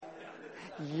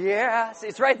Yeah, see,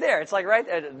 it's right there. It's like right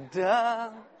there. Duh.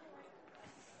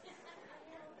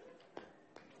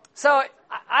 So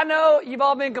I know you've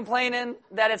all been complaining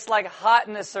that it's like hot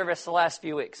in this service the last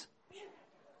few weeks.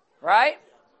 Right?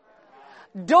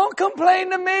 Don't complain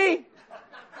to me.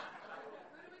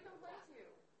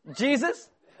 Jesus.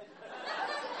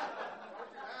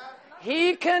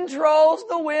 He controls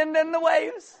the wind and the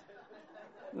waves.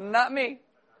 Not me.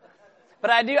 But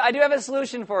I do have a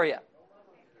solution for you.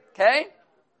 Okay?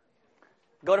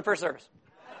 Go to first service.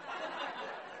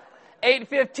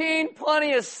 8:15,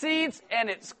 plenty of seats, and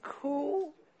it's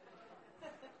cool.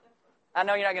 I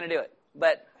know you're not going to do it,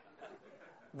 but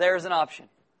there's an option.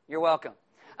 You're welcome.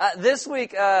 This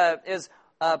week is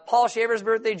Paul Shaver's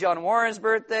birthday, John Warren's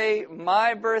birthday,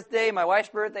 my birthday, my wife's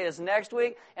birthday is next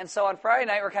week. And so on Friday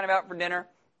night, we're kind of out for dinner.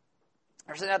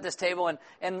 We're sitting at this table,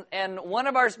 and one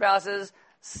of our spouses,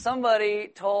 somebody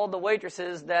told the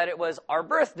waitresses that it was our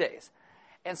birthdays.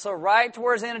 And so right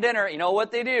towards the end of dinner, you know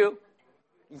what they do?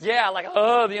 Yeah, like,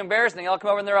 oh, the embarrassing thing. They'll come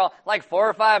over and they're all, like 4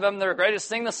 or 5 of them, they're ready to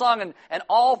sing the song, and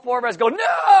all 4 of us go,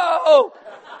 no!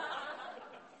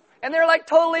 And they're like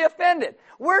totally offended.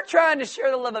 We're trying to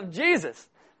share the love of Jesus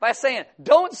by saying,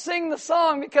 don't sing the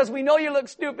song because we know you look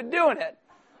stupid doing it.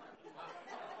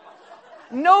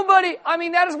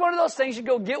 That is one of those things, you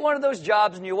go get one of those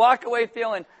jobs and you walk away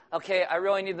feeling, okay, I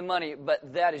really need the money,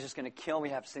 but that is just going to kill me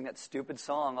to have to sing that stupid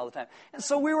song all the time. And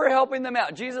so we were helping them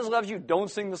out. Jesus loves you, don't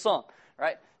sing the song,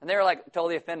 right? And they were like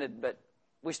totally offended, but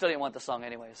we still didn't want the song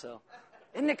anyway, so.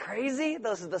 Isn't it crazy?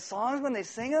 Those are the songs when they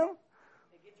sing them?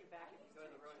 They get you back if you go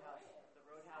to the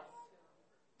Roadhouse.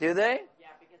 Do they? Yeah,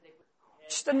 because they put...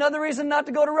 Just another reason not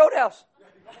to go to Roadhouse.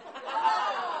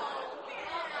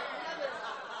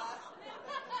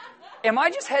 Am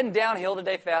I just heading downhill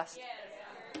today fast? Yes.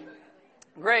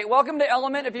 Great. Welcome to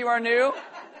Element if you are new.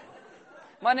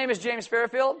 My name is James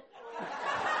Fairfield.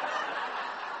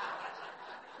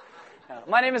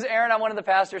 My name is Aaron. I'm one of the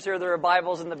pastors here. There are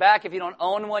Bibles in the back. If you don't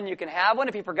own one, you can have one.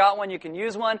 If you forgot one, you can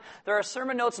use one. There are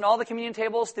sermon notes on all the communion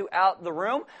tables throughout the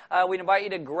room. We'd invite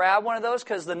you to grab one of those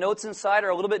because the notes inside are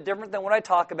a little bit different than what I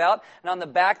talk about. And on the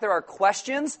back, there are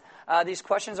questions. These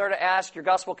questions are to ask your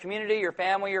gospel community, your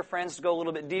family, your friends to go a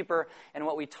little bit deeper in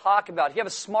what we talk about. If you have a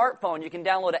smartphone, you can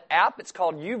download an app. It's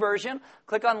called YouVersion.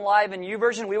 Click on Live in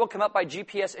YouVersion. We will come up by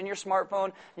GPS in your smartphone,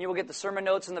 and you will get the sermon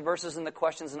notes and the verses and the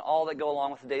questions and all that go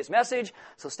along with today's message.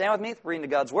 So stand with me, reading to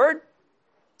God's Word.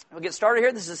 We'll get started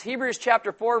here. This is Hebrews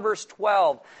chapter 4, verse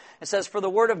 12. It says, "For the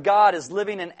word of God is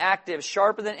living and active,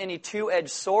 sharper than any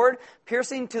two-edged sword,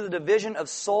 piercing to the division of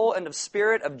soul and of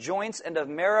spirit, of joints and of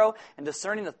marrow, and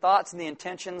discerning the thoughts and the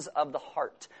intentions of the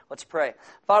heart." Let's pray.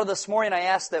 Father, this morning I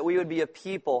ask that we would be a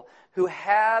people who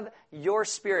have your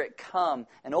Spirit come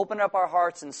and open up our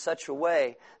hearts in such a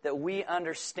way that we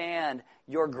understand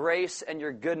your grace and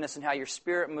your goodness and how your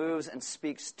Spirit moves and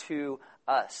speaks to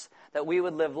us. That we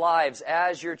would live lives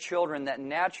as your children that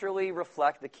naturally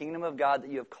reflect the kingdom of God that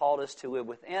you have called us to live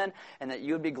within, and that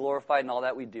you would be glorified in all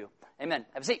that we do. Amen.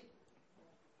 Have a seat.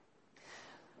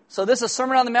 So this is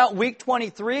Sermon on the Mount, week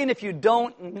 23, and if you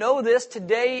don't know this,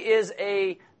 today is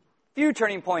a few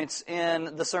turning points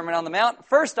in the Sermon on the Mount.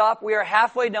 First off, we are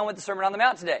halfway done with the Sermon on the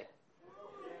Mount today.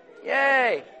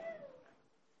 Yay!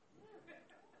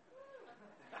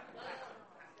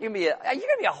 You're going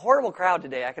to be a horrible crowd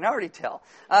today, I can already tell.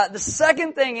 The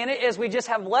second thing in it is we just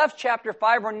have left chapter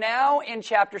 5. We're now in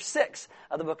chapter 6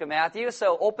 of the book of Matthew.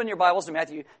 So open your Bibles to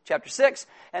Matthew chapter 6.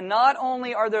 And not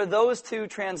only are there those two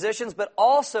transitions, but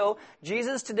also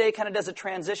Jesus today kind of does a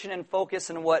transition and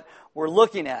focus in what we're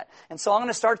looking at. And so I'm going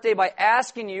to start today by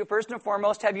asking you, first and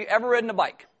foremost, have you ever ridden a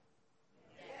bike?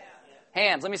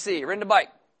 Hands, let me see. Ridden a bike.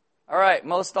 All right,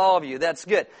 most all of you. That's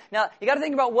good. Now, you got to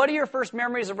think about what are your first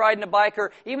memories of riding a bike,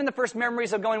 or even the first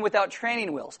memories of going without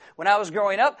training wheels. When I was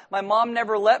growing up, my mom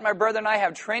never let my brother and I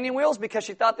have training wheels because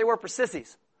she thought they were for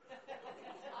sissies.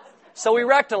 So we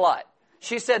wrecked a lot.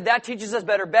 She said that teaches us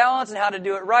better balance and how to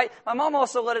do it right. My mom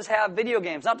also let us have video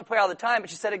games, not to play all the time, but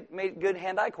she said it made good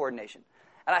hand-eye coordination.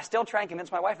 And I still try and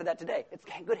convince my wife of that today. It's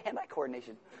good hand-eye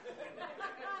coordination.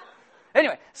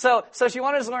 Anyway, so she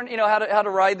wanted us to learn, how to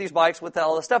ride these bikes with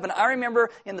all this stuff. And I remember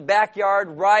in the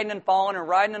backyard riding and falling,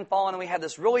 and we had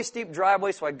this really steep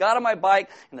driveway. So I got on my bike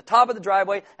in the top of the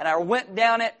driveway, and I went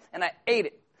down it, and I ate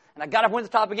it. And I got up, went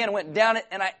to the top again, and went down it,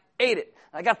 and I ate it.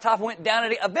 And I got to the top and went down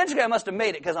it. Eventually, I must have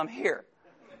made it because I'm here.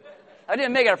 I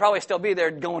didn't make it, I'd probably still be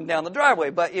there going down the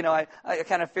driveway, but, I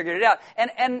kind of figured it out.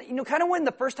 And kind of when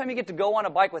the first time you get to go on a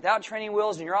bike without training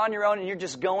wheels and you're on your own and you're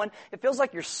just going, it feels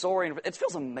like you're soaring. It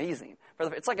feels amazing.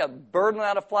 It's like a bird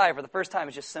without a fly for the first time.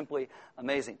 It's just simply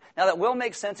amazing. Now, that will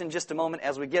make sense in just a moment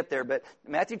as we get there, but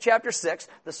Matthew chapter 6,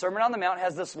 the Sermon on the Mount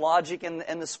has this logic and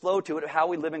this flow to it of how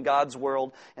we live in God's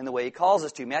world and the way He calls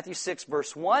us to. Matthew 6,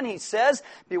 verse 1, He says,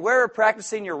 "Beware of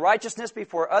practicing your righteousness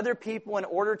before other people in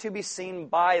order to be seen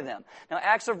by them." Now,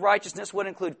 acts of righteousness would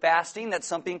include fasting. That's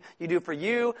something you do for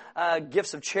you.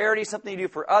 Gifts of charity, something you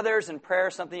do for others. And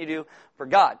prayer, something you do for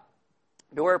God.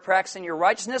 Beware of practicing your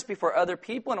righteousness before other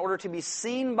people in order to be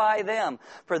seen by them.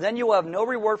 For then you will have no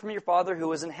reward from your Father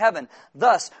who is in heaven.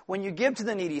 Thus, when you give to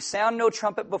the needy, sound no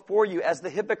trumpet before you, as the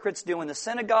hypocrites do in the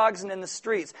synagogues and in the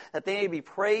streets, that they may be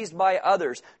praised by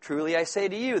others. Truly I say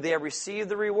to you, they have received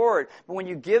the reward. But when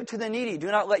you give to the needy,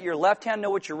 do not let your left hand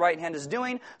know what your right hand is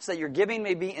doing, so that your giving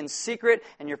may be in secret,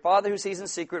 and your Father who sees in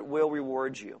secret will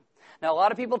reward you. Now, a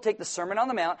lot of people take the Sermon on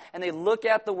the Mount and they look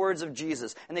at the words of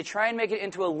Jesus and they try and make it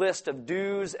into a list of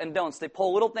do's and don'ts. They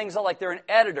pull little things out like they're an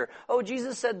editor. Oh,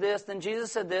 Jesus said this, then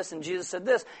Jesus said this, and Jesus said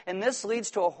this. And this leads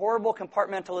to a horrible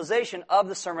compartmentalization of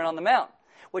the Sermon on the Mount.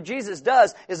 What Jesus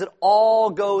does is it all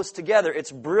goes together.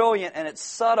 It's brilliant and it's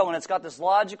subtle and it's got this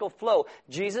logical flow.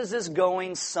 Jesus is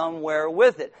going somewhere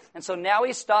with it. And so now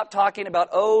He stopped talking about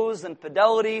oaths and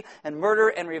fidelity and murder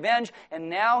and revenge, and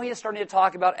now He is starting to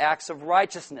talk about acts of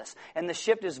righteousness. And the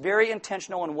shift is very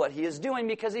intentional in what He is doing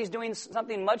because He's doing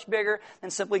something much bigger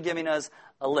than simply giving us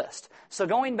a list. So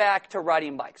going back to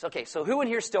riding bikes. Okay, so who in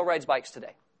here still rides bikes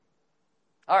today?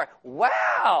 All right.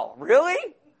 Wow, really?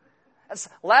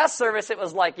 Last service, it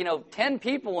was like, 10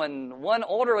 people and one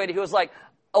older lady who was like,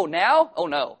 oh, now? Oh,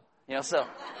 no.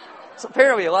 So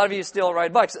apparently a lot of you still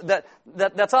ride bikes.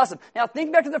 That's awesome. Now,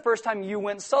 think back to the first time you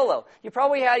went solo. You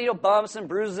probably had, bumps and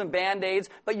bruises and Band-Aids,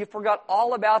 but you forgot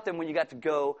all about them when you got to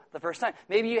go the first time.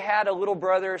 Maybe you had a little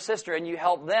brother or sister and you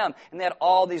helped them, and they had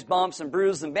all these bumps and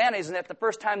bruises and Band-Aids, and at the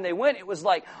first time they went, it was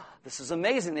like, this is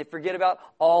amazing. They forget about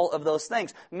all of those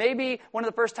things. Maybe one of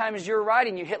the first times you're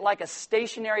riding, you hit like a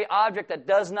stationary object that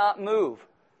does not move,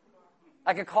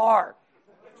 like a car.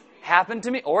 Happened to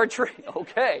me, or a tree.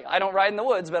 Okay, I don't ride in the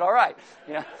woods, but all right.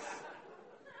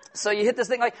 So you hit this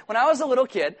thing. Like when I was a little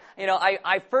kid,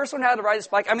 I first learned how to ride this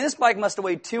bike. I mean, this bike must have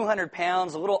weighed 200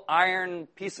 pounds, a little iron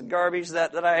piece of garbage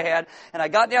that I had. And I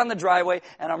got down the driveway,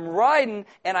 and I'm riding,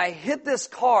 and I hit this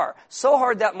car so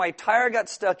hard that my tire got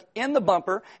stuck in the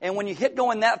bumper. And when you hit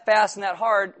going that fast and that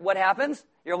hard, what happens?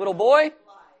 You're a little boy.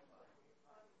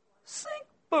 Sink,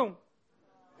 boom.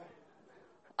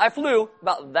 I flew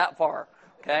about that far.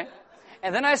 Okay?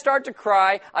 And then I start to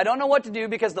cry. I don't know what to do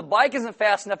because the bike isn't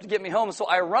fast enough to get me home. So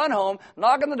I run home,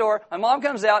 knock on the door, my mom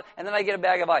comes out, and then I get a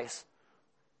bag of ice.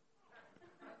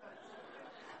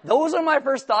 Those are my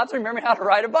first thoughts remembering how to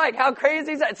ride a bike. How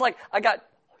crazy is that? It's like I got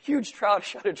huge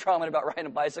childhood trauma about riding a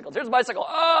bicycle. There's a bicycle.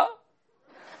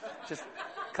 Just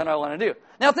kind of what I want to do.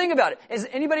 Now think about it. Has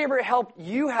anybody ever helped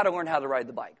you how to learn how to ride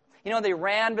the bike? They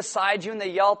ran beside you and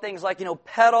they yelled things like,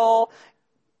 pedal,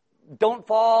 don't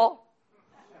fall.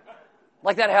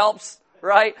 Like that helps,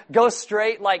 right? Go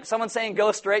straight. Like someone saying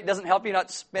go straight doesn't help you not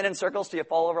spin in circles till you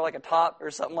fall over like a top or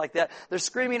something like that. They're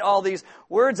screaming all these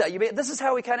words at you. This is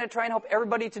how we kind of try and help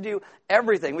everybody to do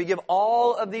everything. We give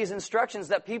all of these instructions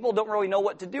that people don't really know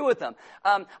what to do with them.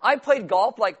 I played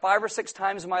golf like 5 or 6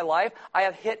 times in my life. I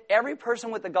have hit every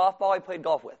person with the golf ball I played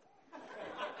golf with.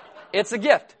 It's a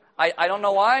gift. I don't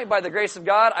know why. By the grace of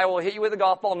God, I will hit you with a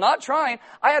golf ball. Not trying.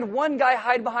 I had one guy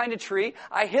hide behind a tree.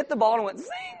 I hit the ball and went zing.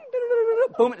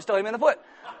 Boom, it still hit me in the foot.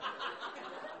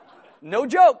 No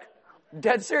joke.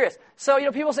 Dead serious. So,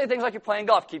 people say things like you're playing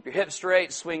golf. Keep your hips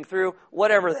straight, swing through,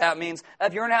 whatever that means.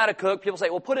 If you learn how to cook, people say,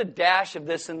 well, put a dash of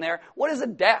this in there. What is a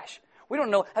dash? We don't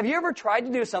know. Have you ever tried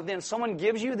to do something and someone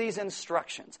gives you these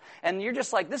instructions and you're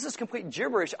just like, this is complete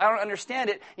gibberish. I don't understand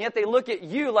it. And yet they look at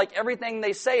you like everything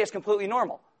they say is completely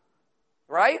normal.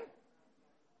 Right?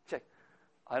 Check.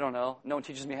 I don't know. No one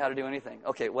teaches me how to do anything.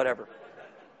 Okay, whatever.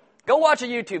 Go watch a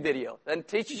YouTube video that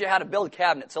teaches you how to build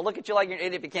cabinets. So look at you like you're an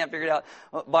idiot if you can't figure it out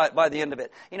by the end of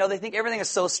it. They think everything is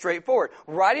so straightforward.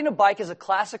 Riding a bike is a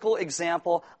classical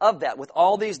example of that with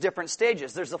all these different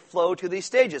stages. There's a flow to these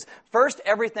stages. First,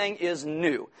 everything is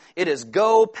new. It is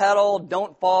go, pedal,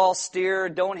 don't fall, steer,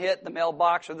 don't hit the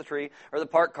mailbox or the tree or the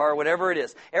parked car, whatever it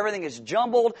is. Everything is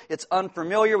jumbled. It's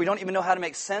unfamiliar. We don't even know how to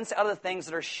make sense out of the things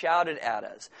that are shouted at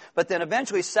us. But then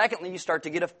eventually, secondly, you start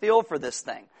to get a feel for this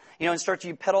thing. And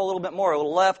you pedal a little bit more, a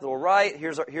little left, a little right,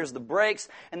 here's the brakes,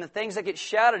 and the things that get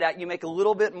shouted at you make a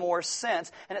little bit more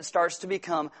sense, and it starts to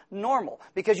become normal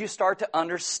because you start to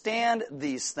understand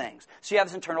these things. So you have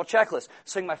this internal checklist.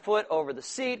 Swing my foot over the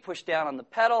seat, push down on the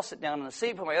pedal, sit down on the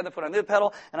seat, put my other foot on the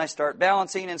pedal, and I start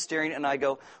balancing and steering, and I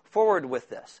go forward with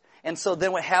this. And so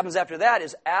then what happens after that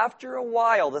is after a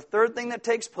while, the third thing that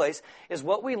takes place is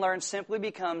what we learn simply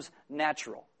becomes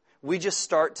natural. We just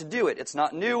start to do it. It's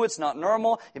not new. It's not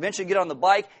normal. Eventually you get on the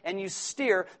bike and you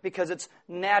steer because it's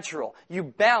natural. You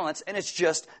balance and it's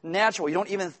just natural. You don't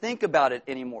even think about it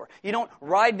anymore. You don't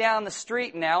ride down the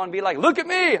street now and be like, look at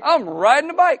me, I'm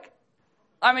riding a bike.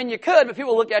 I mean, you could, but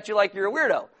people look at you like you're a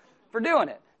weirdo for doing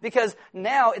it. Because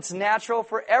now it's natural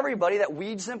for everybody that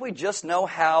we simply just know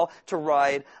how to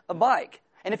ride a bike.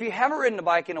 And if you haven't ridden a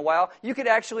bike in a while, you could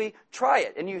actually try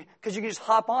it. Because you can just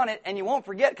hop on it and you won't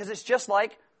forget because it's just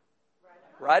like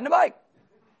riding a bike.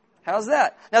 How's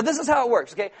that? Now this is how it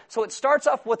works, okay? So it starts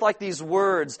off with like these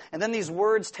words, and then these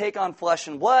words take on flesh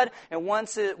and blood, and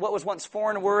what was once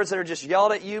foreign words that are just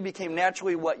yelled at you became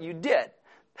naturally what you did.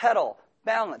 Pedal,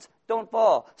 balance, don't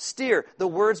fall, steer. The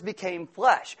words became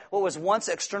flesh. What was once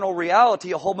external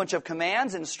reality, a whole bunch of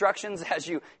commands, instructions as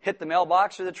you hit the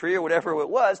mailbox or the tree or whatever it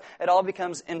was, it all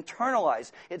becomes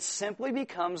internalized. It simply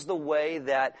becomes the way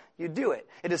that you do it.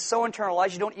 It is so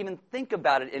internalized you don't even think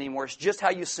about it anymore. It's just how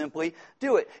you simply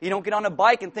do it. You don't get on a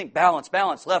bike and think balance,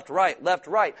 balance, left, right, left,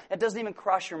 right. It doesn't even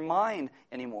cross your mind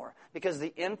anymore because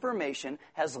the information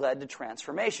has led to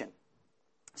transformation.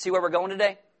 See where we're going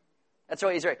today? That's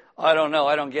why he's right. I don't know.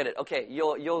 I don't get it. Okay,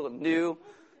 you'll new,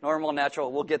 normal, natural.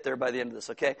 We'll get there by the end of this,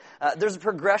 okay? There's a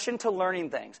progression to learning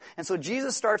things. And so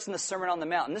Jesus starts in the Sermon on the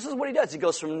Mount. And this is what he does. He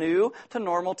goes from new to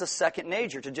normal to second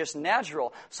nature to just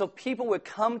natural. So people would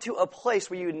come to a place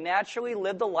where you would naturally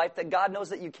live the life that God knows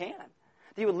that you can.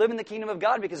 That you would live in the kingdom of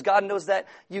God because God knows that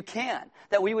you can.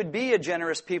 That we would be a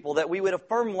generous people. That we would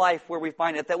affirm life where we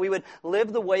find it. That we would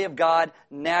live the way of God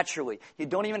naturally. You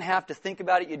don't even have to think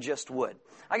about it. You just would.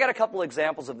 I got a couple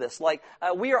examples of this. Like,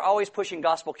 we are always pushing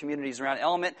gospel communities around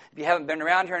Element. If you haven't been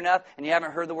around here enough and you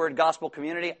haven't heard the word gospel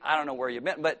community, I don't know where you've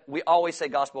been, but we always say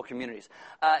gospel communities.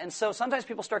 And so sometimes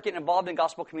people start getting involved in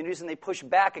gospel communities and they push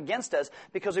back against us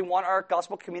because we want our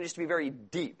gospel communities to be very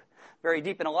deep. Very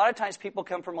deep. And a lot of times people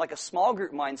come from like a small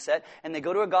group mindset and they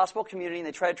go to a gospel community and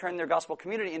they try to turn their gospel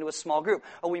community into a small group.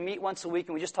 Oh, we meet once a week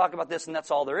and we just talk about this and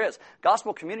that's all there is.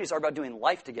 Gospel communities are about doing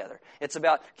life together. It's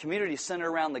about communities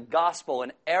centered around the gospel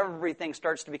and everything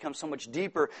starts to become so much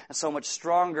deeper and so much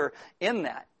stronger in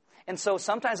that. And so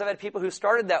sometimes I've had people who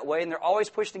started that way and they're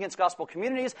always pushed against gospel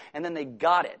communities and then they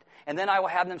got it. And then I will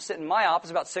have them sit in my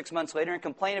office about 6 months later and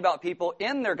complain about people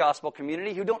in their gospel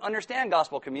community who don't understand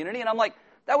gospel community. And I'm like,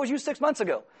 that was you 6 months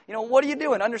ago. What are you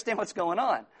doing? Understand what's going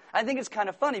on. I think it's kind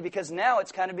of funny because now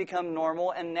it's kind of become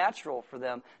normal and natural for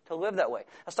them to live that way.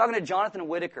 I was talking to Jonathan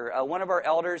Whitaker, one of our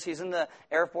elders. He's in the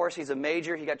Air Force. He's a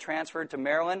major. He got transferred to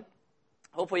Maryland.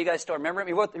 Hopefully you guys still remember him.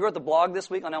 He wrote the blog this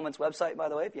week on Element's website, by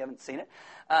the way, if you haven't seen it.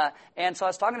 And so I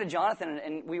was talking to Jonathan,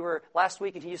 and we were last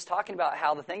week, and he was talking about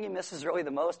how the thing he misses really the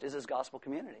most is his gospel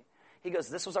community. He goes,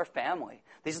 this was our family.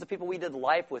 These are the people we did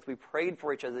life with. We prayed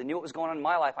for each other. They knew what was going on in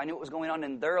my life. I knew what was going on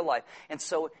in their life. And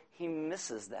so he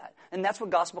misses that. And that's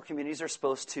what gospel communities are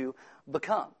supposed to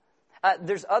become.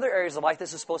 There's other areas of life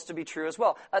this is supposed to be true as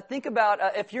well. Think about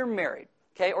if you're married,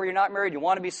 okay, or you're not married, you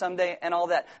want to be someday, and all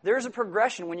that. There's a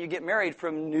progression when you get married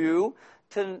from new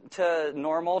to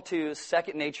normal to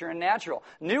second nature and natural.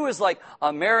 New is like,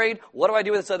 I'm married. What do I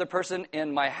do with this other person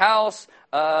in my house?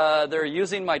 They're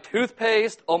using my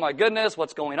toothpaste. Oh my goodness,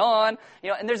 what's going on?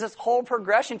 And there's this whole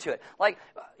progression to it. Like,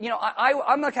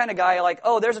 I'm the kind of guy like,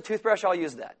 oh, there's a toothbrush, I'll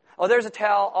use that. Oh, there's a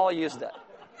towel, I'll use that.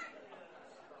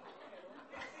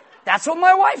 That's what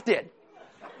my wife did.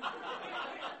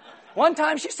 One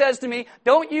time she says to me,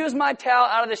 don't use my towel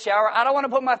out of the shower. I don't want to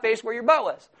put my face where your butt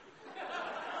was.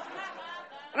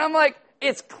 And I'm like,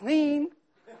 it's clean.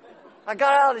 I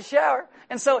got out of the shower.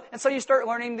 And so you start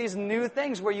learning these new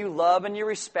things where you love and you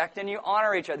respect and you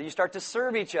honor each other. You start to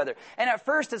serve each other. And at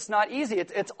first it's not easy.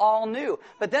 It's all new.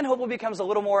 But then hopefully becomes a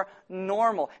little more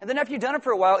normal. And then after you've done it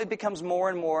for a while, it becomes more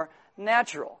and more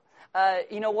natural.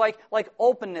 Like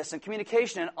openness and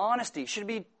communication and honesty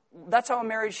that's how a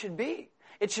marriage should be.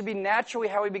 It should be naturally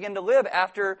how we begin to live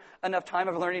after enough time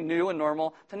of learning new and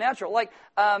normal to natural. Like,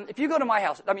 if you go to my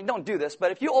house, don't do this,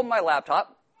 but if you open my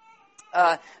laptop,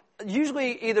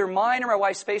 usually either mine or my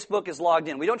wife's Facebook is logged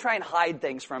in. We don't try and hide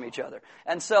things from each other.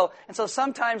 And so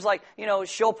sometimes, like,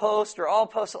 she'll post or I'll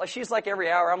post. Like, she's like every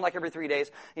hour, I'm like every 3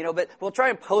 days, but we'll try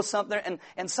and post something.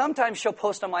 And sometimes she'll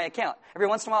post on my account. Every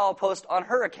once in a while I'll post on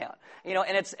her account.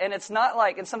 And it's not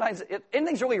like, and sometimes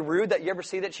anything's really rude that you ever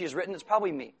see that she's written, it's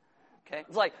probably me. Okay?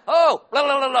 It's like, oh, blah,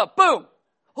 blah, blah, blah, boom.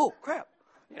 Oh, crap.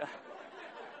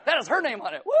 That has her name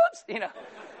on it. Whoops.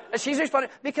 And she's responding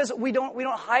because we don't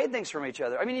hide things from each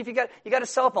other. I mean, if you got a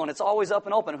cell phone, it's always up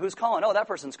and open. Who's calling? Oh, that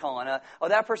person's calling. Oh,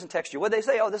 that person texted you. What'd they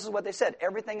say? Oh, this is what they said.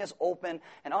 Everything is open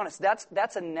and honest.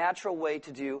 That's a natural way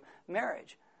to do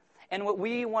marriage. And what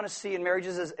we want to see in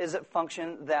marriages is it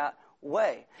function that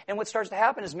way. And what starts to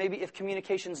happen is maybe if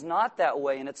communication's not that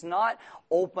way and it's not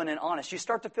open and honest, you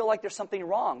start to feel like there's something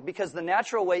wrong because the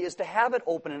natural way is to have it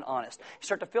open and honest. You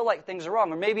start to feel like things are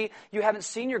wrong. Or maybe you haven't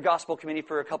seen your gospel community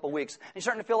for a couple weeks and you're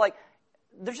starting to feel like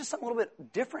there's just something a little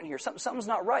bit different here. Something's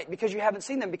not right because you haven't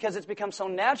seen them, because it's become so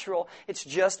natural. It's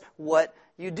just what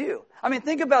you do. I mean,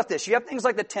 think about this. You have things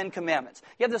like the 10 Commandments.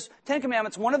 You have this 10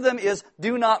 Commandments. One of them is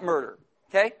do not murder.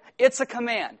 Okay? It's a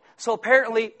command. So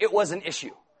apparently it was an issue.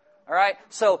 All right?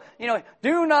 So,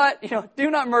 do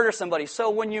not murder somebody.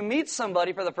 So when you meet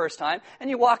somebody for the first time and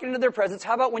you walk into their presence,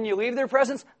 how about when you leave their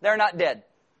presence, they're not dead?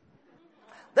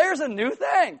 There's a new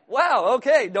thing. Wow,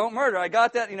 okay, don't murder. I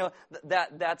got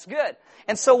that, that's good.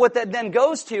 And so what that then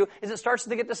goes to is it starts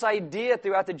to get this idea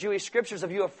throughout the Jewish scriptures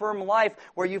of you affirm life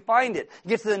where you find it. You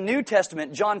get to the New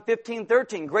Testament, John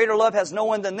 15:13. Greater love has no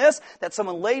one than this, that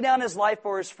someone lay down his life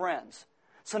for his friends.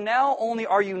 So now only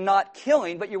are you not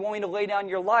killing, but you're willing to lay down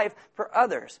your life for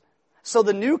others. So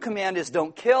the new command is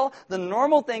don't kill. The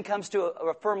normal thing comes to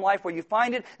affirm life where you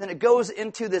find it. Then it goes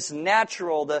into this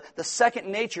natural, the second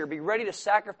nature. Be ready to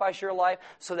sacrifice your life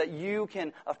so that you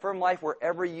can affirm life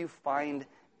wherever you find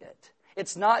it.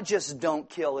 It's not just don't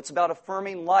kill. It's about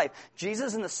affirming life.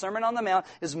 Jesus in the Sermon on the Mount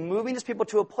is moving his people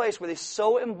to a place where they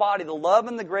so embody the love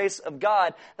and the grace of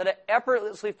God that it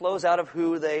effortlessly flows out of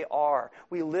who they are.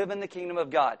 We live in the kingdom of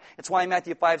God. It's why in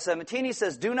Matthew 5:17 he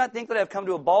says, do not think that I have come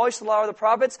to abolish the law or the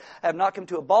prophets. I have not come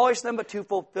to abolish them, but to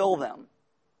fulfill them.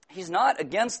 He's not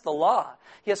against the law.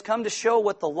 He has come to show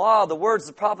what the law, the words,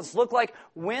 the prophets look like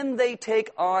when they take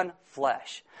on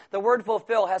flesh. The word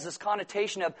fulfill has this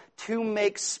connotation of to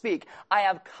make speak. I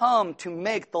have come to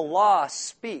make the law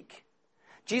speak.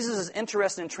 Jesus is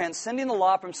interested in transcending the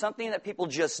law from something that people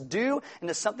just do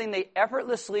into something they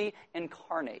effortlessly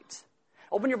incarnate.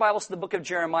 Open your Bibles to the book of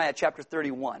Jeremiah, chapter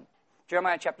 31.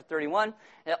 Jeremiah chapter 31. In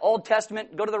the Old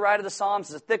Testament, go to the right of the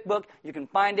Psalms. It's a thick book. You can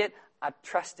find it. I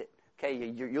trust it.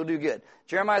 Okay, you'll do good.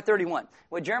 Jeremiah 31.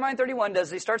 What Jeremiah 31 does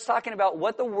is he starts talking about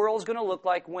what the world's going to look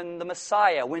like when the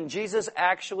Messiah, when Jesus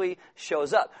actually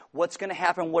shows up. What's going to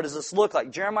happen? What does this look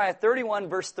like? Jeremiah 31,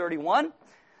 verse 31,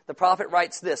 the prophet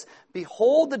writes this,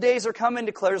 behold, the days are coming,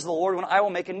 declares the Lord, when I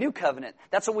will make a new covenant.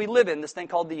 That's what we live in, this thing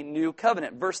called the new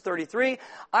covenant. Verse 33,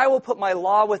 I will put my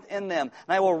law within them,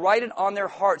 and I will write it on their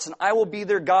hearts, and I will be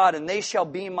their God, and they shall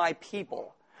be my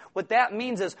people. What that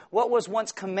means is what was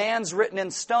once commands written in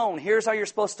stone, here's how you're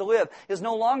supposed to live, is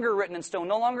no longer written in stone,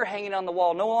 no longer hanging on the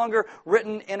wall, no longer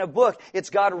written in a book. It's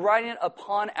God writing it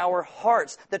upon our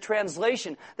hearts. The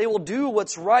translation, they will do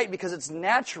what's right because it's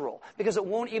natural, because it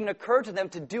won't even occur to them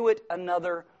to do it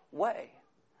another way.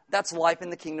 That's life in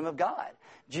the kingdom of God.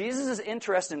 Jesus is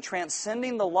interested in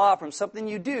transcending the law from something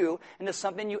you do into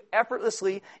something you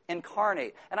effortlessly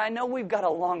incarnate. And I know we've got a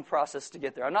long process to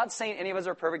get there. I'm not saying any of us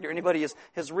are perfect or anybody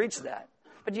has reached that.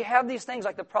 But you have these things,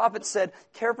 like the prophet said,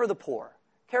 care for the poor.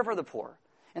 Care for the poor.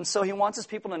 And so he wants his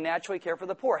people to naturally care for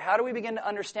the poor. How do we begin to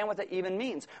understand what that even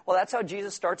means? Well, that's how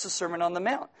Jesus starts the Sermon on the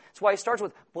Mount. That's why he starts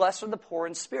with, blessed are the poor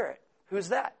in spirit. Who's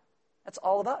that? That's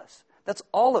all of us. That's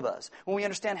all of us. When we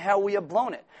understand how we have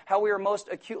blown it, how we are most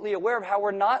acutely aware of how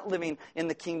we're not living in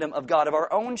the kingdom of God, of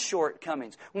our own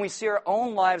shortcomings, when we see our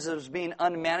own lives as being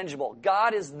unmanageable,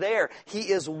 God is there. He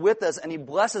is with us and He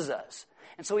blesses us.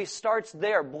 And so he starts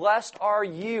there. Blessed are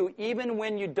you, even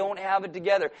when you don't have it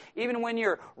together. Even when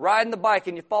you're riding the bike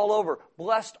and you fall over.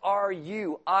 Blessed are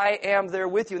you. I am there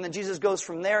with you. And then Jesus goes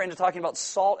from there into talking about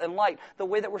salt and light, the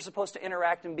way that we're supposed to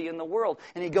interact and be in the world.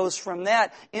 And he goes from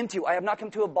that into, I have not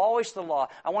come to abolish the law.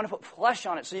 I want to put flesh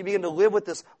on it so you begin to live what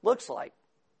this looks like.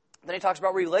 Then he talks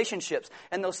about relationships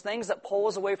and those things that pull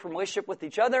us away from relationship with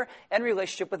each other and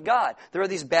relationship with God. There are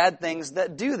these bad things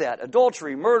that do that.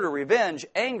 Adultery, murder, revenge,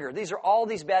 anger. These are all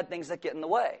these bad things that get in the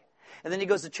way. And then he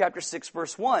goes to chapter 6,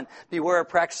 verse 1. Beware of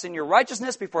practicing your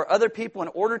righteousness before other people in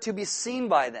order to be seen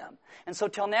by them. And so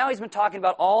till now he's been talking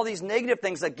about all these negative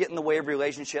things that get in the way of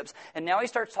relationships. And now he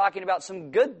starts talking about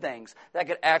some good things that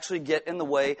could actually get in the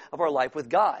way of our life with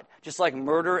God. Just like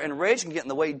murder and rage can get in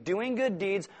the way, doing good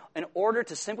deeds in order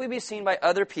to simply be seen by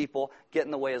other people get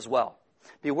in the way as well.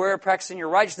 Beware of practicing your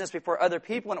righteousness before other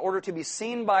people in order to be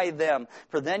seen by them,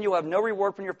 for then you will have no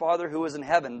reward from your Father who is in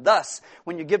heaven. Thus,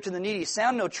 when you give to the needy,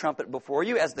 sound no trumpet before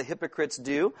you, as the hypocrites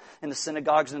do in the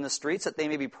synagogues and in the streets, that they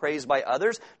may be praised by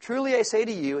others. Truly I say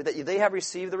to you that they have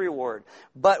received the reward.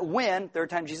 But when,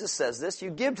 third time Jesus says this, you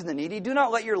give to the needy, do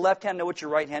not let your left hand know what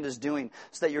your right hand is doing,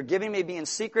 so that your giving may be in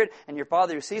secret, and your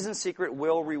Father who sees in secret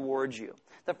will reward you.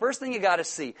 The first thing you got to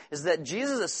see is that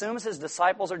Jesus assumes his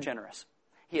disciples are generous.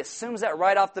 He assumes that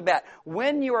right off the bat.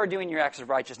 When you are doing your acts of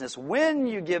righteousness, when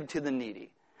you give to the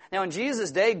needy. Now in Jesus'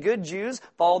 day, good Jews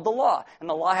followed the law. And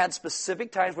the law had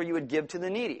specific times where you would give to the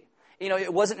needy. You know,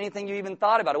 it wasn't anything you even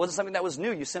thought about. It wasn't something that was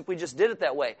new. You simply just did it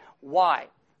that way. Why?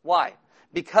 Why?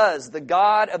 Because the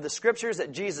God of the Scriptures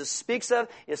that Jesus speaks of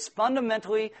is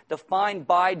fundamentally defined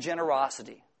by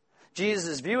generosity.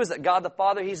 Jesus' view is that God the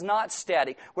Father, He's not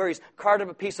static, where He's carved up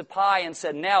a piece of pie and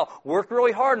said, now, work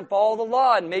really hard and follow the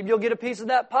law, and maybe you'll get a piece of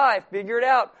that pie. Figure it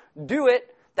out. Do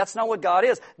it. That's not what God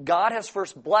is. God has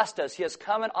first blessed us. He has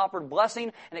come and offered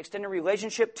blessing and extended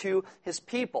relationship to His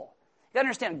people. You got to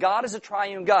understand, God is a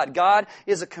triune God. God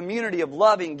is a community of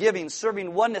loving, giving,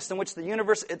 serving oneness in which the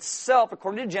universe itself,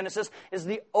 according to Genesis, is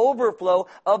the overflow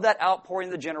of that outpouring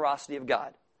of the generosity of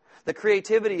God. The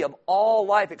creativity of all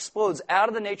life explodes out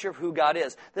of the nature of who God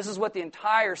is. This is what the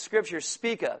entire Scriptures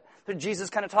speak of. That Jesus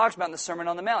kind of talks about in the Sermon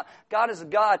on the Mount. God is a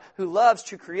God who loves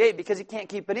to create because He can't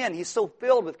keep it in. He's so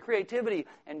filled with creativity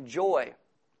and joy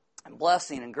and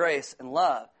blessing and grace and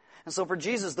love. And so for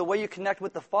Jesus, the way you connect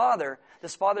with the Father,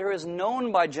 this Father who is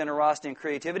known by generosity and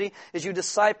creativity, is you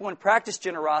disciple and practice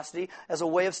generosity as a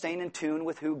way of staying in tune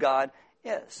with who God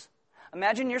is.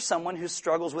 Imagine you're someone who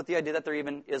struggles with the idea that there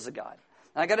even is a God.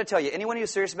 And I got to tell you, anyone who's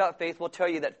serious about faith will tell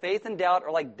you that faith and doubt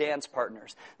are like dance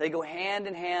partners. They go hand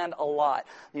in hand a lot.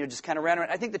 You know, just kind of round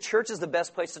around. I think the church is the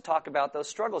best place to talk about those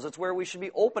struggles. It's where we should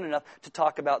be open enough to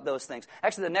talk about those things.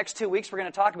 Actually, the next 2 weeks, we're going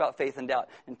to talk about faith and doubt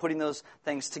and putting those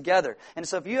things together. And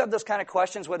so if you have those kind of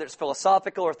questions, whether it's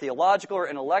philosophical or theological or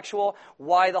intellectual,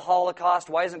 why the Holocaust,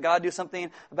 why doesn't God do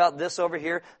something about this over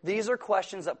here? These are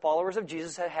questions that followers of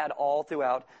Jesus have had all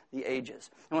throughout the ages.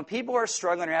 And when people are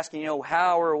struggling or asking,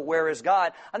 how or where is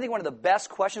God, I think one of the best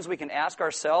questions we can ask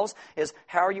ourselves is,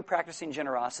 how are you practicing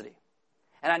generosity?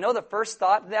 And I know the first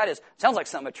thought to that is, sounds like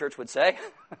something a church would say.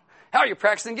 How are you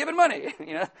practicing giving money?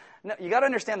 No, you got to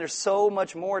understand there's so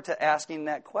much more to asking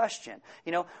that question.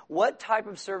 What type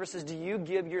of services do you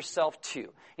give yourself to?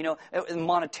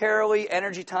 Monetarily,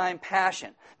 energy, time,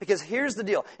 passion. Because here's the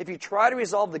deal. If you try to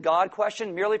resolve the God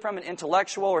question merely from an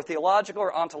intellectual or theological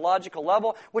or ontological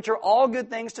level, which are all good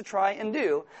things to try and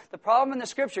do, the problem in the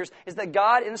Scriptures is that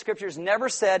God in the Scriptures never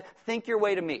said, think your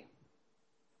way to me.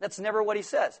 That's never what He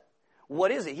says.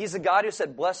 What is He? He's the God who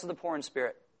said, blessed are the poor in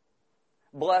spirit.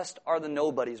 Blessed are the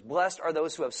nobodies. Blessed are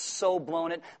those who have so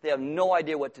blown it, they have no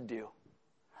idea what to do.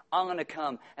 I'm going to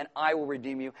come, and I will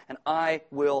redeem you, and I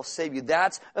will save you.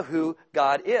 That's who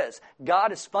God is.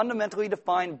 God is fundamentally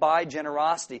defined by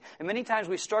generosity. And many times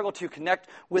we struggle to connect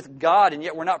with God, and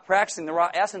yet we're not practicing the raw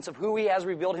essence of who He has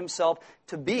revealed Himself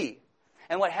to be.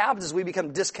 And what happens is we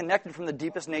become disconnected from the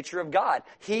deepest nature of God.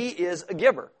 He is a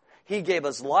giver. He gave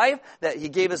us life, that He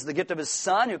gave us the gift of His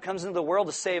Son who comes into the world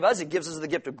to save us. He gives us the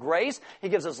gift of grace. He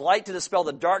gives us light to dispel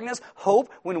the darkness, hope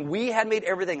when we had made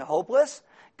everything hopeless.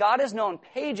 God is known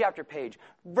page after page,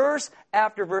 verse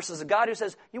after verse as a God who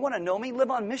says, you want to know me?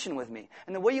 Live on mission with me.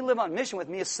 And the way you live on mission with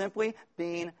me is simply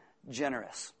being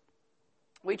generous.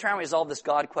 We try and resolve this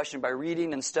God question by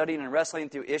reading and studying and wrestling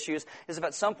through issues as if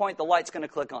at some point the light's going to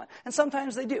click on. And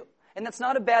sometimes they do. And that's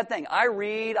not a bad thing. I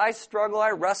read, I struggle, I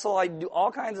wrestle, I do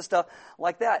all kinds of stuff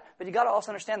like that. But you got to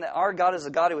also understand that our God is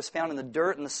a God who is found in the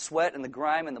dirt and the sweat and the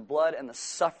grime and the blood and the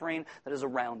suffering that is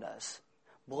around us.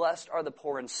 Blessed are the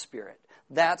poor in spirit.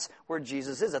 That's where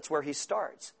Jesus is. That's where He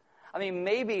starts. I mean,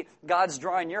 maybe God's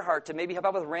drawing your heart to maybe help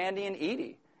out with Randy and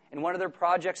Edie in one of their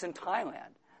projects in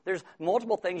Thailand. There's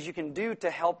multiple things you can do to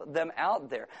help them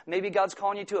out there. Maybe God's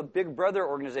calling you to a Big Brother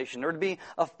organization or to be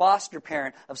a foster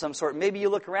parent of some sort. Maybe you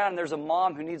look around and there's a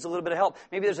mom who needs a little bit of help.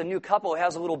 Maybe there's a new couple who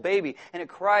has a little baby and it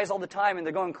cries all the time and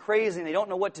they're going crazy and they don't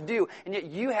know what to do. And yet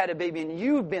you had a baby and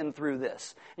you've been through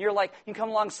this. And you're like, you can come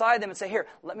alongside them and say, here,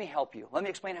 let me help you. Let me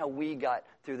explain how we got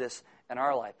through this in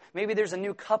our life. Maybe there's a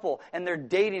new couple and they're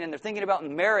dating and they're thinking about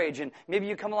marriage, and maybe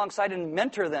you come alongside and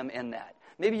mentor them in that.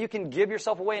 Maybe you can give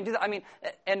yourself away and do that. I mean,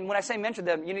 and when I say mentor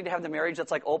them, you need to have the marriage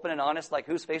that's like open and honest, like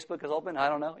whose Facebook is open? I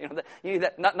don't know. You need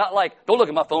that, not like, don't look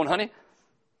at my phone, honey.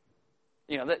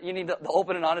 That you need the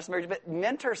open and honest marriage, but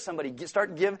mentor somebody.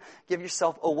 Give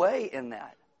yourself away in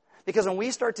that. Because when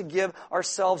we start to give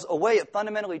ourselves away, it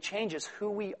fundamentally changes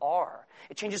who we are.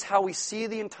 It changes how we see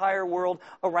the entire world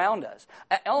around us.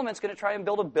 Element's going to try and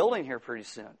build a building here pretty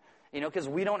soon, because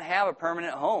we don't have a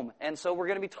permanent home. And so we're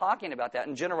going to be talking about that,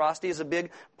 and generosity is a big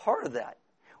part of that.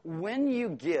 When you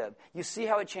give, you see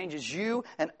how it changes you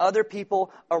and other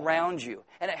people around you.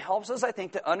 And it helps us, I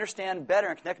think, to understand better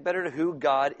and connect better to who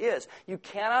God is. You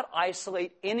cannot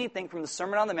isolate anything from the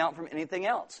Sermon on the Mount from anything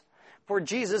else. For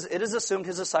Jesus, it is assumed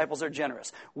his disciples are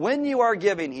generous. When you are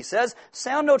giving, he says,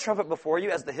 sound no trumpet before you,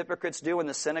 as the hypocrites do in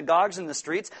the synagogues and the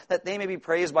streets, that they may be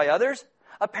praised by others.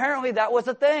 Apparently, that was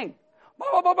a thing. Bah,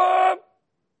 bah, bah, bah.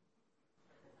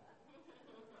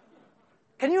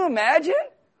 Can you imagine?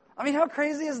 I mean, how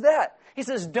crazy is that? He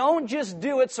says, don't just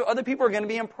do it so other people are going to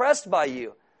be impressed by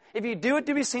you. If you do it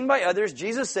to be seen by others,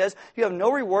 Jesus says, you have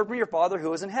no reward from your Father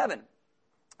who is in heaven.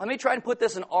 Let me try and put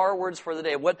this in our words for the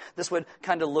day, what this would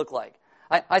kind of look like.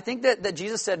 I think that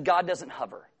Jesus said God doesn't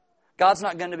hover. God's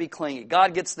not going to be clingy.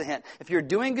 God gets the hint. If you're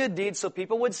doing good deeds so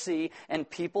people would see, and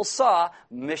people saw,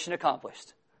 mission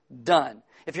accomplished. Done.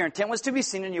 If your intent was to be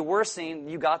seen and you were seen,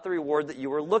 you got the reward that you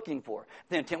were looking for. If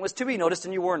the intent was to be noticed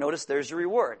and you were noticed, there's your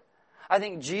reward. I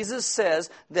think Jesus says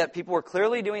that people were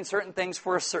clearly doing certain things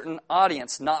for a certain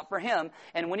audience, not for him.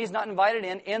 And when he's not invited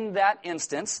in that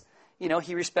instance,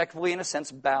 he respectfully, in a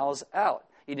sense, bows out.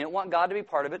 He didn't want God to be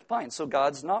part of it, fine. So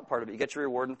God's not part of it. You get your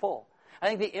reward in full. I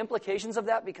think the implications of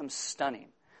that become stunning.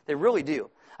 They really do.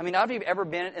 I mean, I don't know if you've ever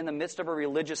been in the midst of a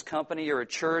religious company or a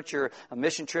church or a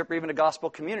mission trip or even a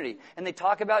gospel community. And they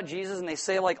talk about Jesus and they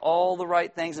say like all the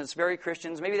right things and it's very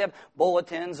Christians. Maybe they have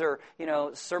bulletins or,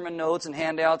 sermon notes and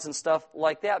handouts and stuff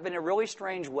like that. But in a really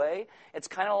strange way, it's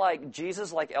kind of like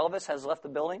Jesus, like Elvis, has left the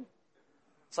building.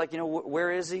 It's like,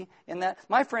 where is he in that?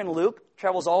 My friend Luke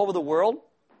travels all over the world,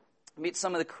 meets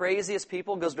some of the craziest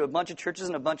people, goes to a bunch of churches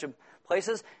and a bunch of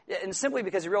places, and simply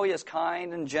because he really is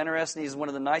kind and generous, and he's one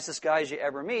of the nicest guys you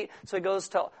ever meet, so he goes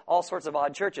to all sorts of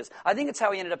odd churches. I think it's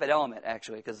how he ended up at Element,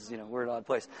 actually, because, we're an odd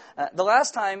place. The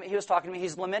last time he was talking to me,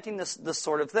 he's lamenting this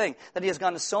sort of thing, that he has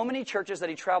gone to so many churches that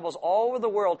he travels all over the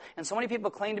world, and so many people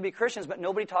claim to be Christians, but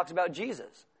nobody talks about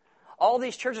Jesus. All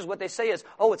these churches, what they say is,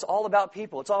 it's all about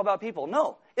people. It's all about people.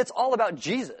 No, it's all about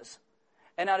Jesus.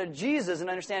 And out of Jesus and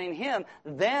understanding him,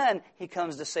 then he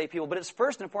comes to save people. But it's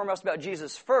first and foremost about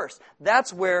Jesus first.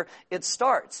 That's where it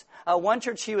starts. One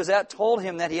church he was at told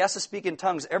him that he has to speak in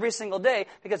tongues every single day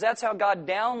because that's how God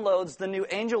downloads the new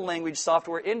angel language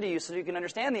software into you so you can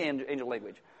understand the angel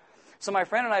language. So my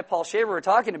friend and I, Paul Shaver, were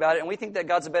talking about it, and we think that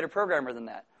God's a better programmer than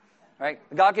that. Right?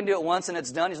 God can do it once and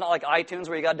it's done. He's not like iTunes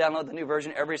where you got to download the new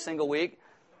version every single week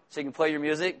so you can play your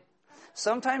music.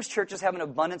 Sometimes churches have an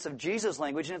abundance of Jesus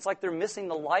language, and it's like they're missing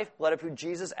the lifeblood of who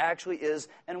Jesus actually is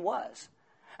and was.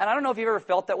 And I don't know if you've ever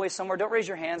felt that way somewhere. Don't raise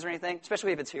your hands or anything,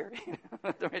 especially if it's here.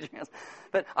 Don't raise your hands.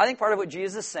 But I think part of what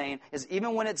Jesus is saying is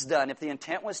even when it's done, if the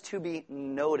intent was to be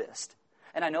noticed,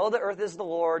 and I know the earth is the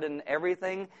Lord and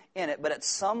everything in it, but at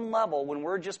some level, when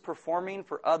we're just performing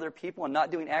for other people and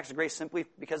not doing acts of grace simply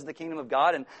because of the kingdom of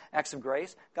God and acts of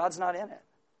grace, God's not in it.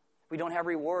 We don't have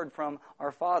reward from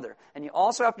our Father. And you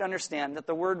also have to understand that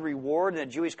the word reward in a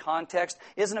Jewish context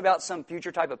isn't about some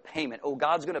future type of payment.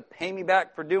 God's going to pay me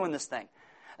back for doing this thing.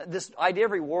 This idea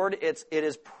of reward, it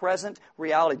is present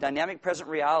reality, dynamic present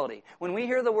reality. When we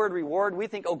hear the word reward, we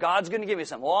think, God's going to give me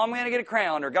something. I'm going to get a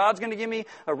crown, or God's going to give me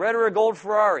a red or a gold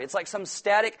Ferrari. It's like some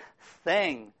static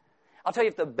thing. I'll tell you,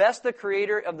 if the best the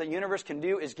creator of the universe can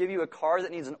do is give you a car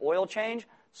that needs an oil change,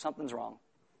 something's wrong.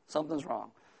 Something's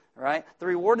wrong. Right? The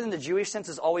reward in the Jewish sense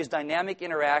is always dynamic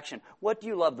interaction. What do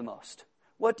you love the most?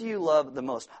 What do you love the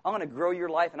most? I'm going to grow your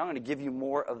life and I'm going to give you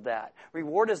more of that.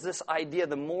 Reward is this idea,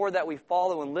 the more that we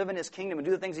follow and live in his kingdom and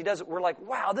do the things he does, we're like,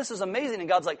 wow, this is amazing. And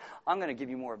God's like, I'm going to give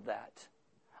you more of that.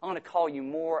 I'm going to call you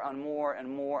more and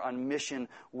more on mission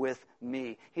with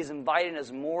me. He's inviting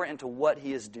us more into what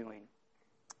he is doing.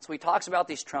 So he talks about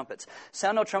these trumpets.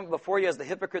 Sound no trumpet before you as the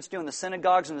hypocrites do in the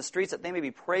synagogues and the streets, that they may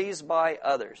be praised by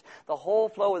others. The whole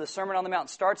flow of the Sermon on the Mount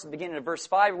starts at the beginning of verse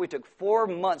 5. We took 4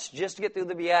 months just to get through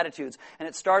the Beatitudes. And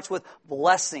it starts with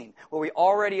blessing, where we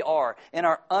already are in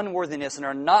our unworthiness and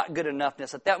our not good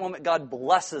enoughness. At that moment, God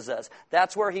blesses us.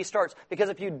 That's where he starts. Because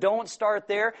if you don't start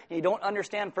there and you don't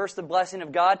understand first the blessing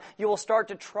of God, you will start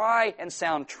to try and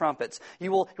sound trumpets.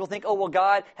 You'll think,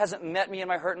 God hasn't met me in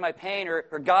my hurt and my pain, or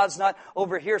God's not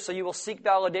over here. here, so you will seek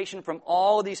validation from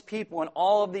all of these people and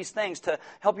all of these things to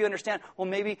help you understand, well,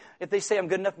 maybe if they say I'm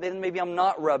good enough, then maybe I'm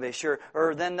not rubbish.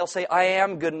 Or then they'll say I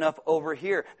am good enough over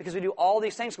here. Because we do all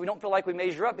these things, so we don't feel like we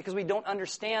measure up because we don't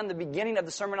understand the beginning of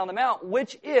the Sermon on the Mount,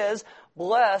 which is,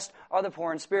 blessed are the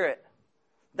poor in spirit.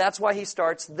 That's why he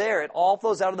starts there. It all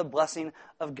flows out of the blessing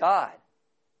of God.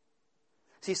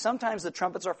 See, sometimes the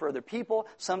trumpets are for other people,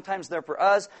 sometimes they're for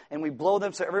us, and we blow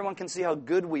them so everyone can see how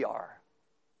good we are.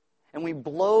 And we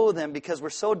blow them because we're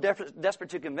so desperate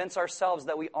to convince ourselves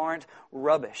that we aren't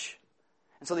rubbish.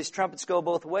 And so these trumpets go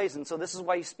both ways, and so this is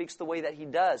why he speaks the way that he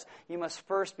does. You must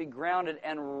first be grounded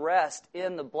and rest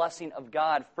in the blessing of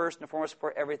God, first and foremost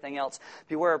before everything else.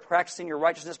 Beware of practicing your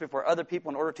righteousness before other people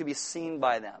in order to be seen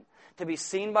by them. To be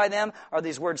seen by them are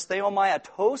these words, theomai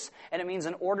atos, and it means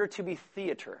in order to be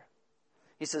theater.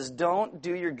 He says, don't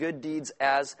do your good deeds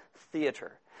as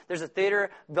theater. There's a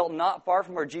theater built not far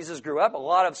from where Jesus grew up. A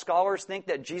lot of scholars think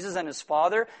that Jesus and his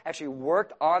Father actually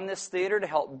worked on this theater to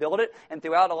help build it. And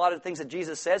throughout a lot of the things that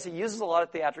Jesus says, he uses a lot of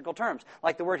theatrical terms,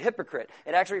 like the word hypocrite.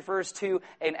 It actually refers to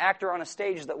an actor on a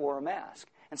stage that wore a mask.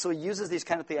 And so he uses these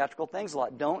kind of theatrical things a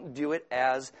lot. Don't do it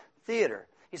as theater.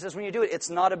 He says when you do it, it's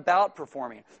not about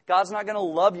performing. God's not going to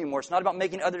love you more. It's not about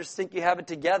making others think you have it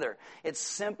together. It's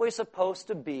simply supposed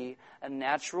to be a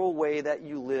natural way that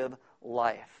you live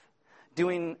life.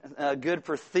 Doing good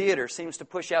for theater seems to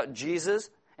push out Jesus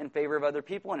in favor of other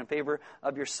people and in favor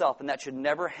of yourself. And that should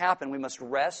never happen. We must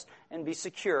rest and be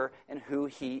secure in who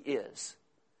he is.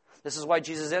 This is why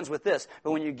Jesus ends with this.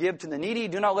 But when you give to the needy,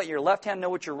 do not let your left hand know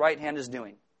what your right hand is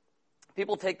doing.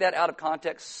 People take that out of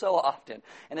context so often.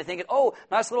 And they think, oh,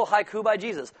 nice little haiku by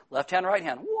Jesus. Left hand, right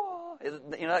hand. Whoa.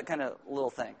 You know, that kind of little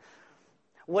thing.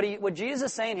 What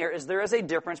Jesus is saying here is there is a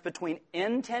difference between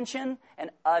intention and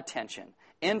attention.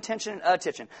 Intention and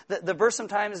attention. The verse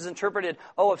sometimes is interpreted,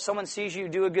 oh, if someone sees you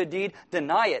do a good deed,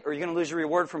 deny it, or you're going to lose your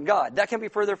reward from God. That can't be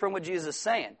further from what Jesus is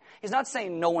saying. He's not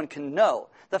saying no one can know.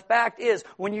 The fact is,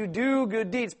 when you do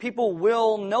good deeds, people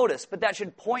will notice, but that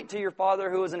should point to your Father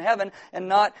who is in heaven and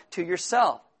not to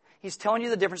yourself. He's telling you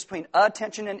the difference between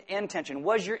attention and intention.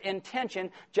 Was your intention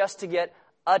just to get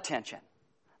attention?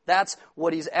 That's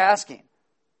what he's asking.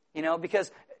 You know,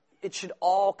 because it should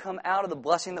all come out of the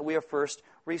blessing that we have first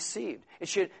received. It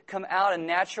should come out and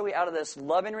naturally out of this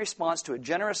loving response to a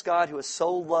generous God who has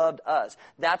so loved us.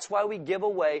 That's why we give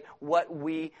away what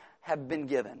we have been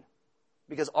given.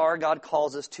 Because our God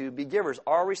calls us to be givers.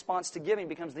 Our response to giving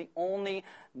becomes the only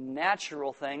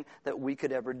natural thing that we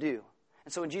could ever do.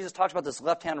 And so when Jesus talks about this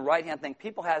left-hand, right-hand thing,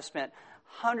 people have spent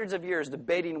hundreds of years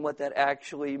debating what that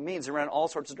actually means around all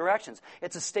sorts of directions.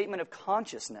 It's a statement of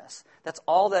consciousness. That's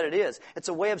all that it is. It's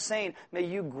a way of saying, may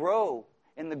you grow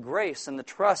in the grace and the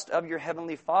trust of your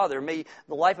Heavenly Father. May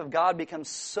the life of God become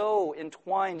so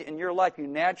entwined in your life, you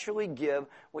naturally give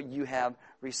what you have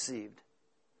received.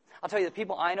 I'll tell you, the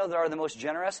people I know that are the most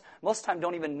generous, most of the time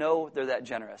don't even know they're that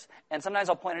generous. And sometimes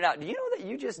I'll point it out. Do you know that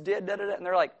you just did da-da-da? And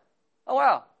they're like, oh,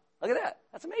 wow, look at that.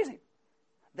 That's amazing.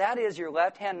 That is your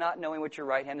left hand not knowing what your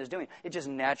right hand is doing. It just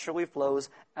naturally flows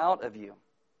out of you.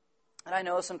 And I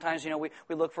know sometimes,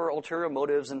 we look for ulterior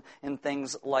motives and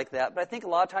things like that. But I think a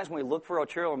lot of times when we look for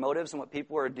ulterior motives and what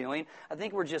people are doing, I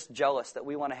think we're just jealous that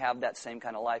we want to have that same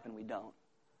kind of life and we don't.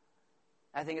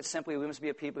 I think it's simply we must be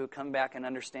a people who come back and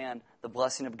understand the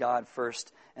blessing of God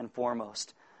first and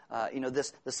foremost.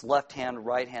 This left-hand,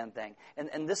 right-hand thing.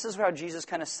 And this is how Jesus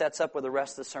kind of sets up where the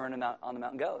rest of the Sermon on the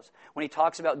Mount goes. When he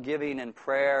talks about giving and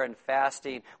prayer and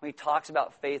fasting, when he talks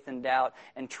about faith and doubt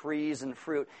and trees and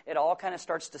fruit, it all kind of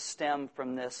starts to stem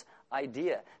from this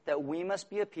idea that we must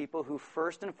be a people who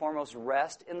first and foremost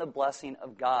rest in the blessing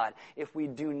of God. If we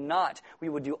do not, we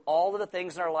would do all of the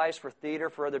things in our lives for theater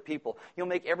for other people. You'll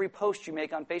make every post you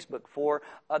make on Facebook for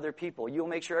other people. You'll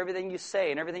make sure everything you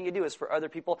say and everything you do is for other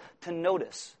people to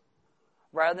notice,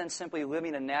 rather than simply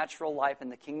living a natural life in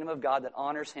the kingdom of God that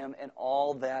honors him in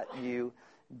all that you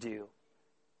do.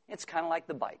 It's kind of like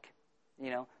the bike,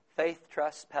 faith,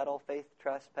 trust, pedal,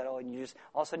 and you just,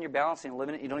 all of a sudden you're balancing and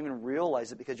living it. You don't even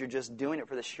realize it because you're just doing it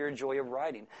for the sheer joy of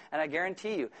riding. And I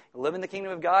guarantee you live in the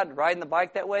kingdom of God, riding the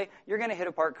bike that way, you're going to hit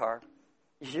a parked car.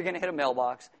 You're going to hit a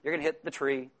mailbox. You're going to hit the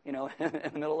tree, in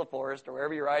the middle of the forest or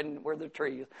wherever you're riding, where the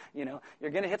tree is,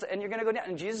 You're going to hit, and you're going to go down.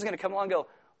 And Jesus is going to come along and go,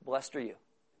 blessed are you.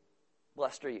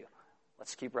 Blessed are you.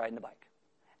 Let's keep riding the bike.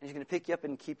 And he's going to pick you up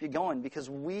and keep you going because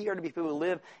we are to be people who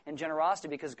live in generosity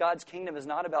because God's kingdom is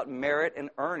not about merit and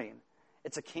earning.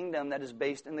 It's a kingdom that is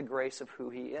based in the grace of who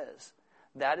he is.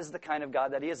 That is the kind of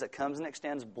God that he is, that comes and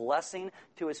extends blessing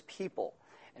to his people.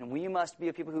 And we must be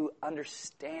a people who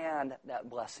understand that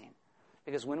blessing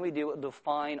because when we do, it will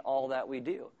define all that we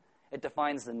do. It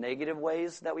defines the negative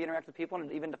ways that we interact with people,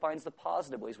 and it even defines the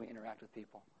positive ways we interact with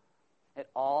people. It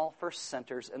all first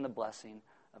centers in the blessing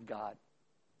of God.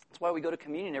 That's why we go to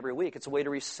communion every week. It's a way to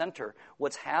recenter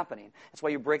what's happening. It's why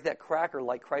you break that cracker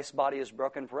like Christ's body is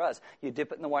broken for us. You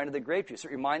dip it in the wine of the grape juice.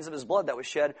 It reminds of his blood that was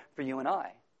shed for you and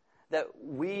I. That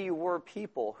we were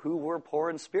people who were poor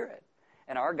in spirit.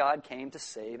 And our God came to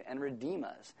save and redeem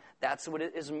us. That's what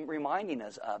it is reminding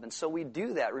us of. And so we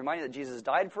do that, reminding that Jesus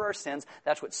died for our sins.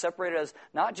 That's what separated us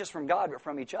not just from God, but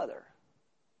from each other.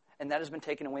 And that has been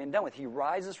taken away and done with. He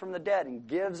rises from the dead and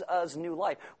gives us new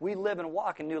life. We live and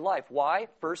walk in new life. Why?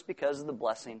 First, because of the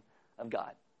blessing of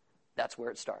God. That's where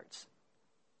it starts.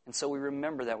 And so we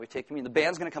remember that. We take communion. The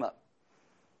band's going to come up.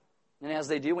 And as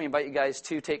they do, we invite you guys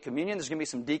to take communion. There's going to be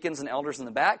some deacons and elders in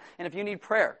the back. And if you need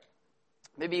prayer,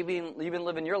 maybe you've been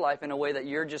living your life in a way that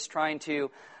you're just trying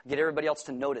to get everybody else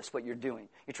to notice what you're doing.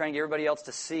 You're trying to get everybody else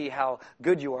to see how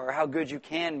good you are, or how good you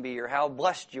can be, or how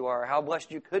blessed you are, or how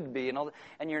blessed you could be,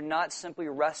 and you're not simply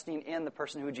resting in the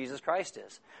person who Jesus Christ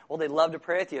is. Well, they'd love to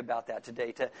pray with you about that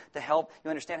today, to help you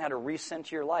understand how to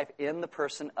recenter your life in the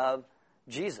person of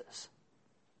Jesus.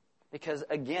 Because,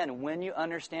 again, when you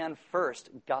understand first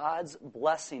God's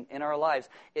blessing in our lives,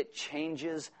 it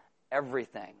changes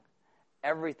everything.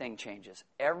 Everything changes.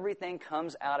 Everything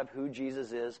comes out of who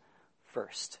Jesus is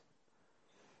first.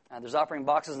 There's offering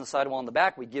boxes on the sidewall in the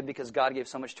back. We give because God gave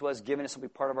so much to us. Giving is simply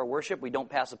part of our worship. We don't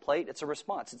pass a plate. It's a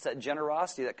response. It's that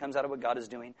generosity that comes out of what God is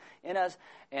doing in us.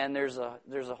 And there's a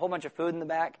whole bunch of food in the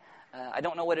back. I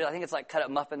don't know what it is. I think it's like cut up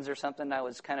muffins or something. I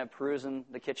was kind of perusing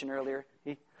the kitchen earlier.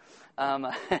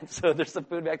 So there's some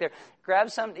food back there. Grab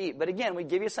something to eat. But again, we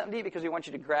give you something to eat because we want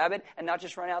you to grab it and not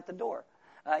just run out the door.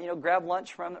 Grab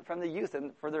lunch from the youth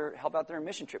and help out their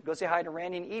mission trip. Go say hi to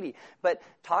Randy and Edie. But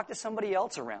talk to somebody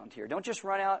else around here. Don't just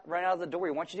run out of the door.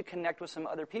 We want you to connect with some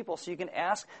other people so you can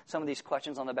ask some of these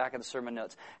questions on the back of the sermon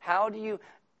notes. How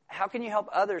can you help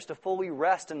others to fully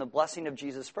rest in the blessing of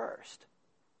Jesus first?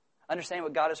 Understanding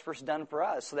what God has first done for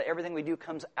us so that everything we do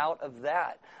comes out of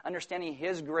that. Understanding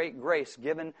His great grace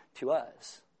given to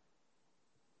us.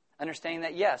 Understanding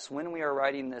that, yes, when we are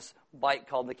riding this bike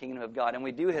called the Kingdom of God, and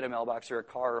we do hit a mailbox or a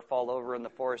car or fall over in the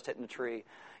forest hitting a tree,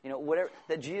 whatever,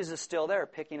 that Jesus is still there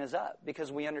picking us up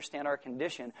because we understand our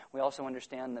condition. We also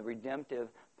understand the redemptive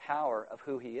power of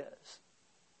who He is.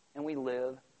 And we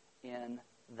live in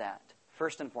that,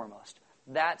 first and foremost.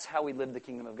 That's how we live the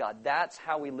Kingdom of God. That's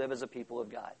how we live as a people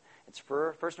of God. It's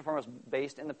first and foremost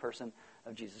based in the person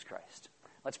of Jesus Christ.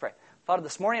 Let's pray. Father,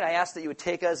 this morning I ask that you would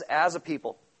take us as a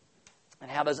people and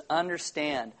have us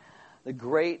understand the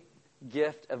great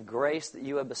gift of grace that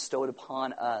you have bestowed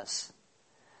upon us.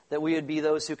 That we would be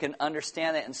those who can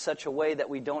understand it in such a way that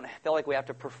we don't feel like we have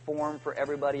to perform for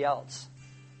everybody else.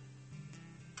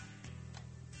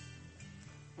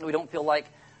 We don't feel like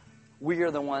we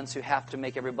are the ones who have to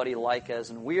make everybody like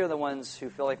us, and we are the ones who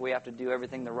feel like we have to do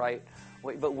everything the right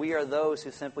way. But we are those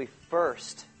who simply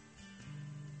first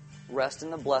rest in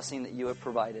the blessing that you have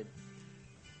provided.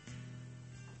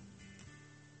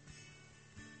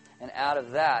 And out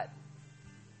of that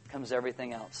comes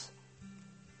everything else.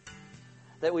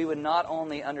 That we would not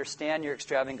only understand your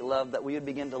extravagant love, that we would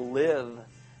begin to live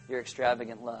your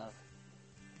extravagant love.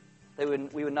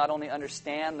 That we would not only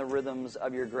understand the rhythms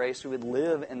of your grace, we would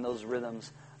live in those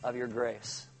rhythms of your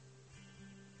grace.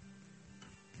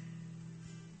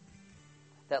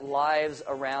 That lives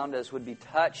around us would be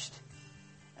touched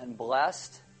and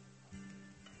blessed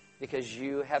because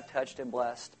you have touched and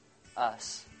blessed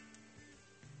us.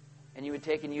 And you would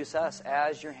take and use us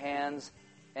as your hands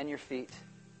and your feet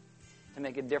to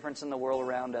make a difference in the world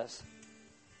around us.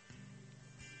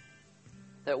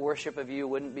 That worship of you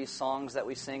wouldn't be songs that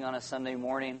we sing on a Sunday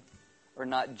morning, or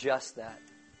not just that,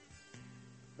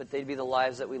 but they'd be the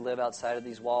lives that we live outside of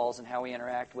these walls and how we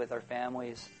interact with our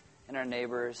families and our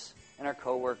neighbors and our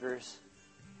coworkers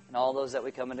and all those that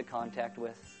we come into contact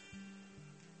with.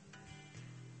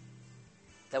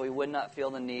 That we would not feel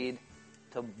the need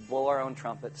to blow our own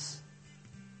trumpets.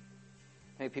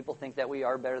 Maybe people think that we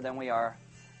are better than we are.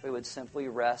 We would simply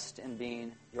rest in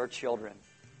being your children.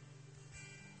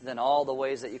 Then all the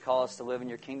ways that you call us to live in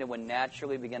your kingdom would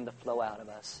naturally begin to flow out of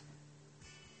us.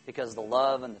 Because the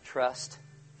love and the trust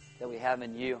that we have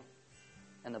in you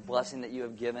and the blessing that you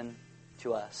have given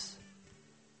to us.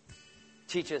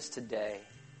 Teach us today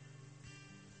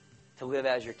to live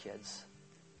as your kids,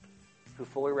 who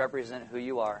fully represent who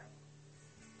you are,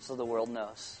 so the world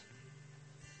knows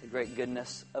the great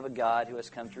goodness of a God who has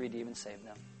come to redeem and save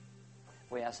them.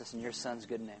 We ask this in your Son's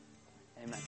good name. Amen.